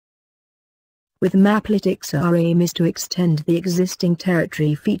With Maplytics, our aim is to extend the existing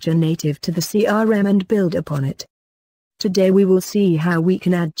territory feature native to the CRM and build upon it. Today we will see how we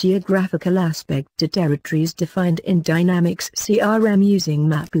can add geographical aspect to territories defined in Dynamics CRM using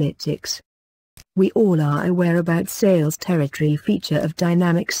Maplytics. We all are aware about sales territory feature of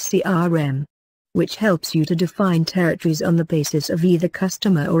Dynamics CRM, which helps you to define territories on the basis of either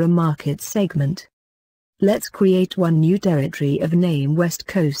customer or a market segment. Let's create one new territory of name West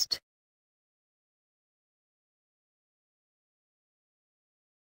Coast.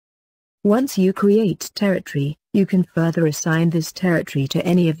 Once you create territory, you can further assign this territory to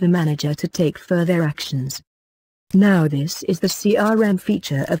any of the manager to take further actions. Now this is the CRM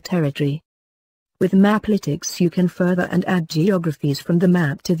feature of territory. With Maplytics you can further and add geographies from the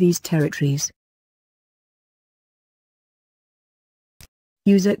map to these territories.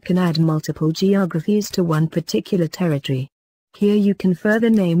 User can add multiple geographies to one particular territory. Here you can further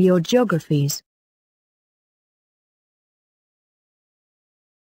name your geographies.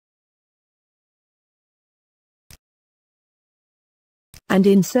 And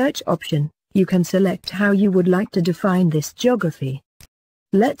in search option, you can select how you would like to define this geography.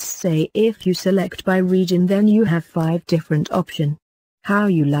 Let's say if you select by region, then you have 5 different options. How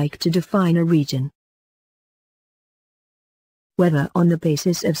you like to define a region. Whether on the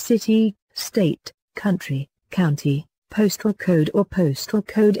basis of city, state, country, county, postal code or postal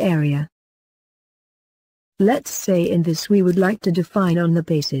code area. Let's say in this we would like to define on the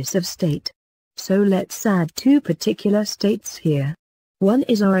basis of state. So let's add 2 particular states here. One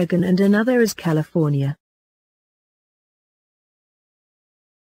is Oregon and another is California.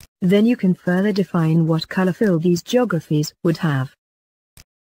 Then you can further define what color fill these geographies would have.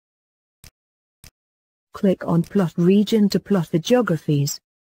 Click on Plot Region to plot the geographies.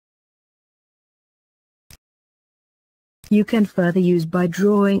 You can further use by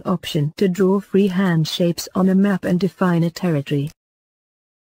drawing option to draw freehand shapes on a map and define a territory.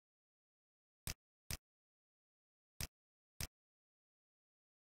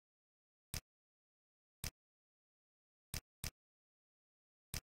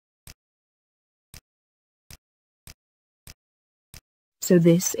 So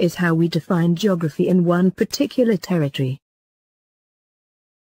this is how we define geography in one particular territory.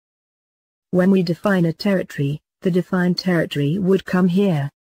 When we define a territory, the defined territory would come here.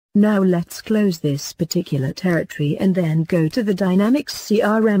 Now let's close this particular territory and then go to the Dynamics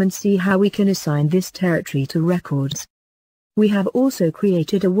CRM and see how we can assign this territory to records. We have also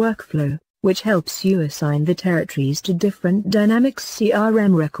created a workflow, which helps you assign the territories to different Dynamics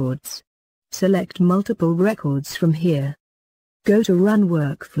CRM records. Select multiple records from here. Go to Run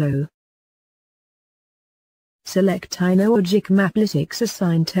Workflow. Select Inogic Maplytics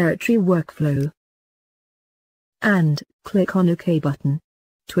Assign Territory Workflow. And click on OK button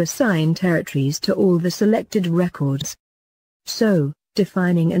to assign territories to all the selected records. So,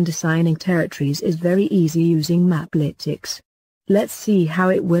 defining and assigning territories is very easy using Maplytics. Let's see how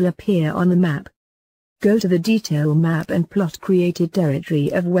it will appear on the map. Go to the Detail map and plot created territory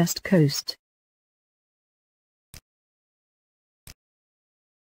of West Coast.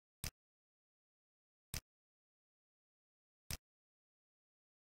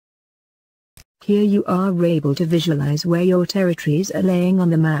 Here you are able to visualize where your territories are laying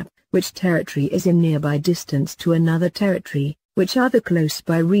on the map, which territory is in nearby distance to another territory, which are the close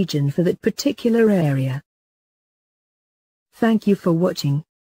by region for that particular area. Thank you for watching.